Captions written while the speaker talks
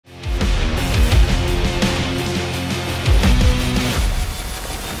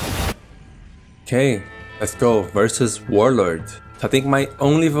Okay, let's go. Versus Warlord. I think my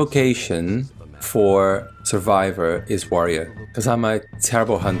only vocation for Survivor is Warrior. Because I'm a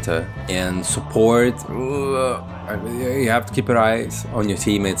terrible hunter. And support, you have to keep your eyes on your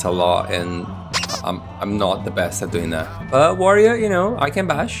teammates a lot. And I'm not the best at doing that. But Warrior, you know, I can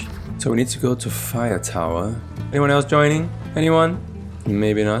bash. So we need to go to Fire Tower. Anyone else joining? Anyone?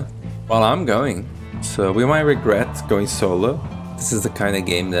 Maybe not. Well, I'm going. So we might regret going solo. This is the kind of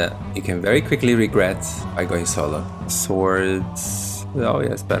game that you can very quickly regret by going solo. Swords. Oh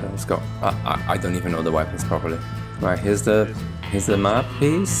yeah, it's better. Let's go. I don't even know the weapons properly. Right, here's the map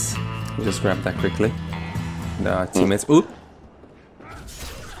piece. We'll just grab that quickly. The teammates. Oop.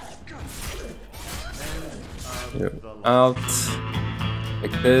 Out.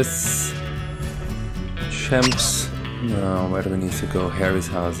 Like this. Champs. No, where do we need to go? Harry's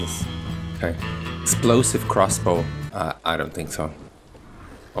houses. Okay. Explosive crossbow. I don't think so.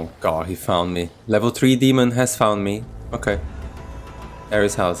 Oh god, he found me. Level 3 demon has found me. Okay.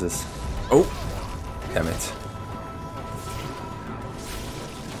 Harry's houses. Oh! Damn it.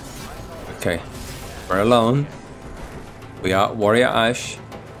 Okay. We're alone. We are Warrior Ash.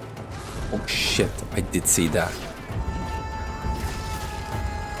 Oh shit, I did see that.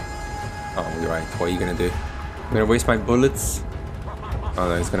 Oh, you're right. What are you gonna do? I'm gonna waste my bullets. Oh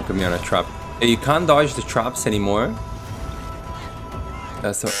no, he's gonna put me on a trap. Hey, you can't dodge the traps anymore.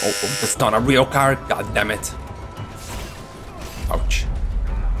 That's that's not a real car. God damn it. Ouch.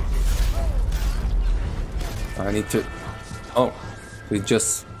 I need to... Oh, we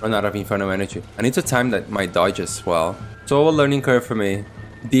just run out of Inferno energy. I need to time that my dodges well. So a learning curve for me.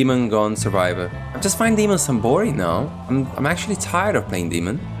 Demon gone Survivor. I just find Demon some boring now. I'm actually tired of playing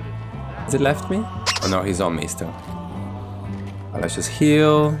Demon. Has it left me? Oh no, he's on me still. Well, let's just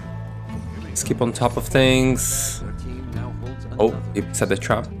heal. Let's keep on top of things. Oh, he set the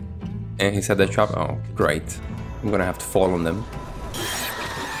trap. And he set the trap. Oh, great. I'm gonna have to fall on them.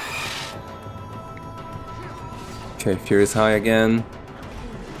 Okay, Fury's high again.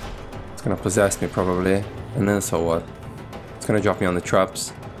 It's gonna possess me probably. And then so what? It's gonna drop me on the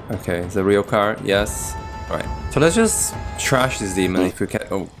traps. Okay, is the real car? Yes. Alright. So let's just trash this demon if we can.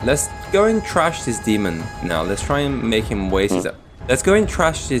 Oh, let's go and trash this demon now. Let's try and make him waste his... Let's go and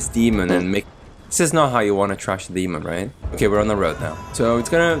trash this demon and make... This is not how you want to trash the demon, right? Okay, we're on the road now. So it's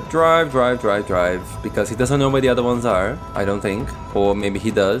gonna drive, because he doesn't know where the other ones are, I don't think. Or maybe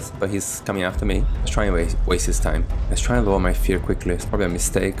he does, but he's coming after me. Let's try and waste his time. Let's try and lower my fear quickly. It's probably a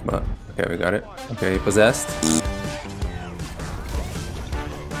mistake, but... Okay, we got it. Okay, possessed.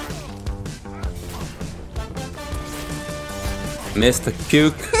 Missed the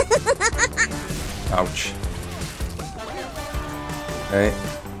puke. Ouch. Okay.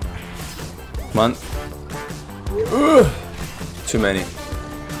 Come on. Ugh. Too many.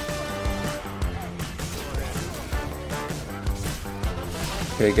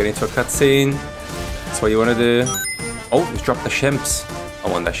 Okay, get into a cutscene. That's what you want to do. Oh, you dropped the Shemps. I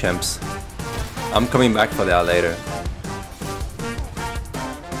want the Shemps. I'm coming back for that later.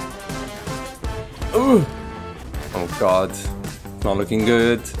 Ooh. Oh god. Not looking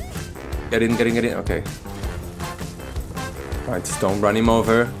good. Get in. Okay. Alright, just don't run him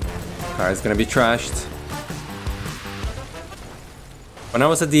over. Car is gonna be trashed. When I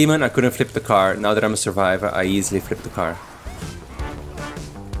was a demon, I couldn't flip the car. Now that I'm a survivor, I easily flip the car.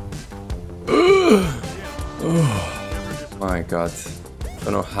 Oh my god.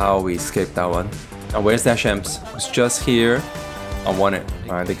 Don't know how we escaped that one. Now where's that Shemps? It's just here. I want it.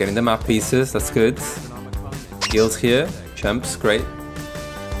 Alright, they're getting the map pieces. That's good. Heals here. Shemps, great.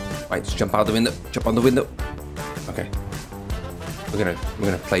 Right, just jump out the window. Jump on the window. Okay. We're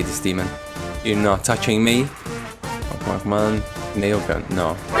gonna play this demon. You're not touching me. Oh, come on. Nail gun.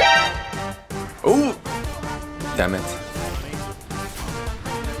 No. Oh! Damn it.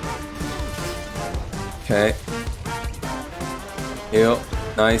 Okay. Heal.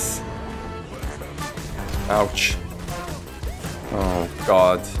 Nice. Ouch. Oh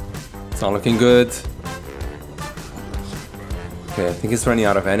god. It's not looking good. Okay, I think he's running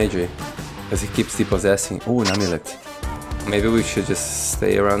out of energy. Because he keeps depossessing. Oh, an amulet. Maybe we should just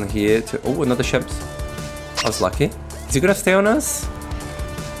stay around here to... Oh, another Shemps. I was lucky. Is he gonna stay on us?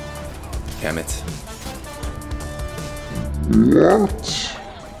 Damn it. What?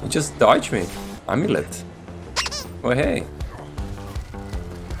 He just dodged me. Amulet. Oh, hey.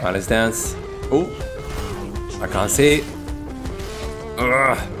 Alright, let's dance. Oh. I can't see.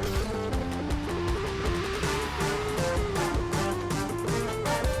 Ugh.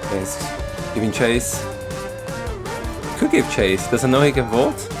 Okay, he's giving chase. Could give chase. Doesn't know he can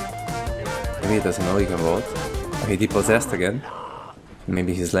vault? Maybe he doesn't know he can vault. Oh, he depossessed again.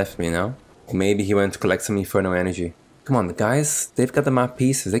 Maybe he's left me now. Maybe he went to collect some Inferno energy. Come on, the guys, they've got the map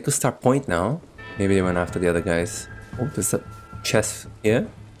pieces. They could start point now. Maybe they went after the other guys. Oh, there's a chest here.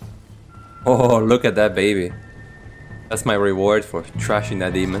 Oh, look at that baby. That's my reward for trashing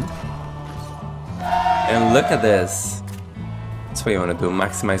that demon. And look at this. That's what you want to do.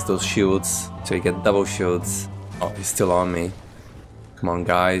 Maximize those shields so you get double shields. Oh, he's still on me. Come on,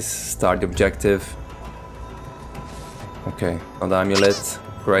 guys. Start the objective. Okay, another amulet.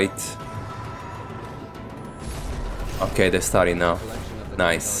 Great. Okay, they're starting now.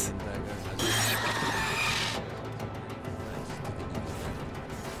 Nice.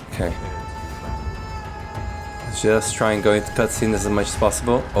 Okay. Let's just try and go into cutscenes as much as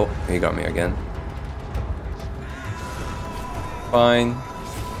possible. Oh, he got me again. Fine.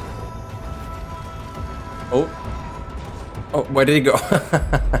 Oh. Oh, where did he go?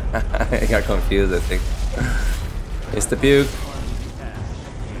 I got confused, I think. Mr. Puke.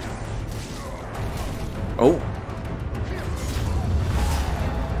 Oh.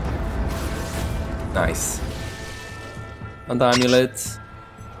 Nice. Another amulet.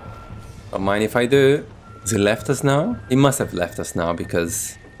 Don't mind if I do. Has he left us now? He must have left us now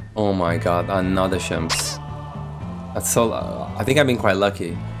because... Oh my god, another Shemps. That's so... I think I've been quite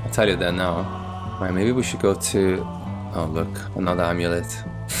lucky. I'll tell you that now. Right, maybe we should go to... Oh look, another amulet.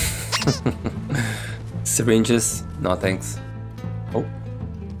 Syringes? No thanks. Oh.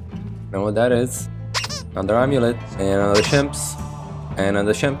 Know what that is. Another amulet. And another Shemps. And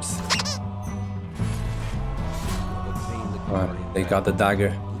another Shemps. Right, they got the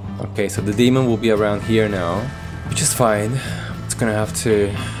dagger. Okay, so the demon will be around here now, which is fine. It's gonna have to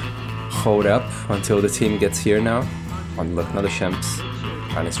hold up until the team gets here now. Oh, look, another Shemps.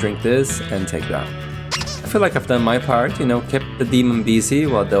 Alright, let's drink this and take that. I feel like I've done my part, you know, kept the demon busy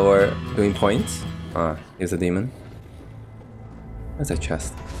while they were doing points. Ah, here's a demon. Where's that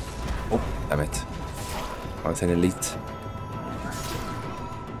chest? Oh, damn it. Oh, it's an elite.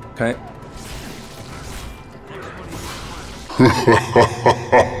 Okay.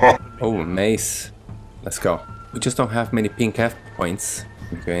 Oh, mace. Let's go. We just don't have many pink F points.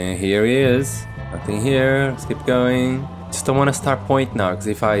 Okay, here he is. Nothing here. Let's keep going. Just don't want to start point now, because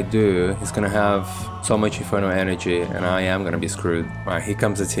if I do, he's gonna have so much Inferno energy, and I am gonna be screwed. Alright, here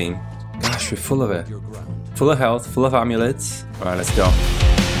comes the team. Gosh, we're full of it. Full of health, full of amulets. Alright, let's go.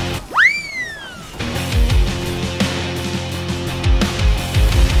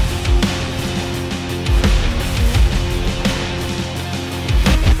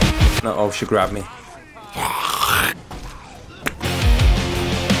 No, oh, she grabbed me.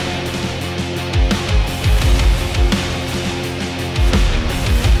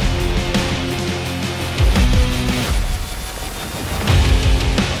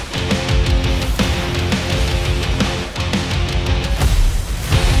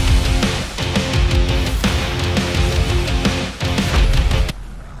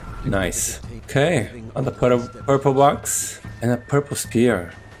 Nice. Okay, on the purple box and a purple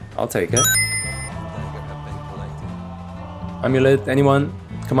spear. I'll take it. Amulet, anyone?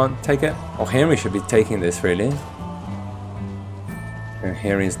 Come on, take it. Oh, Henry should be taking this, really. And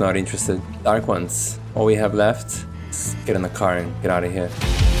Henry's not interested. Dark ones. All we have left is get in the car and get out of here.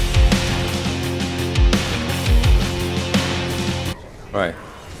 Right.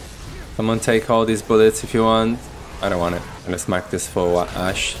 Someone take all these bullets if you want. I don't want it. Let's mark this for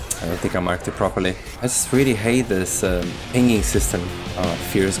Ash. I don't think I marked it properly. I just really hate this pinging system. Oh,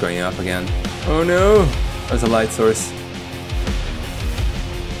 fear's going up again. Oh no! There's a light source.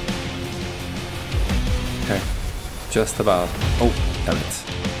 Okay. Just about. Oh, damn it.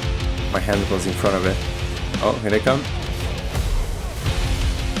 My hand was in front of it. Oh, here they come.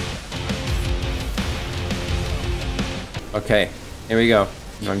 Okay, here we go.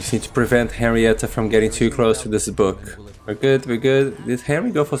 I just need to prevent Henrietta from getting too close to this book. We're good, we're good. Did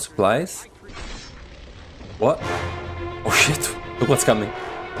Henry go for supplies? What? Oh shit, look what's coming.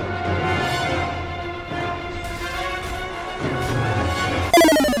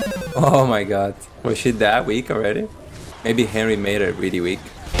 Oh my god. Was she that weak already? Maybe Henry made her really weak.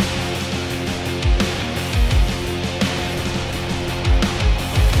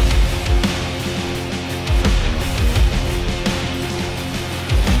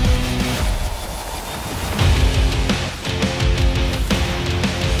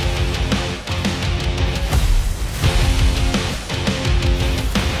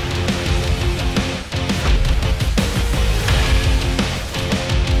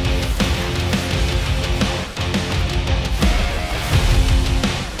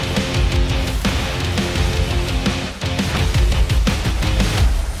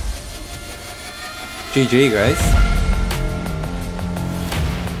 GG, guys.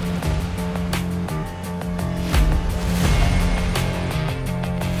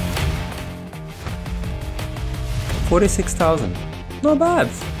 46,000. Not bad.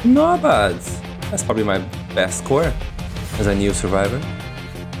 Not bad. That's probably my best score as a new survivor.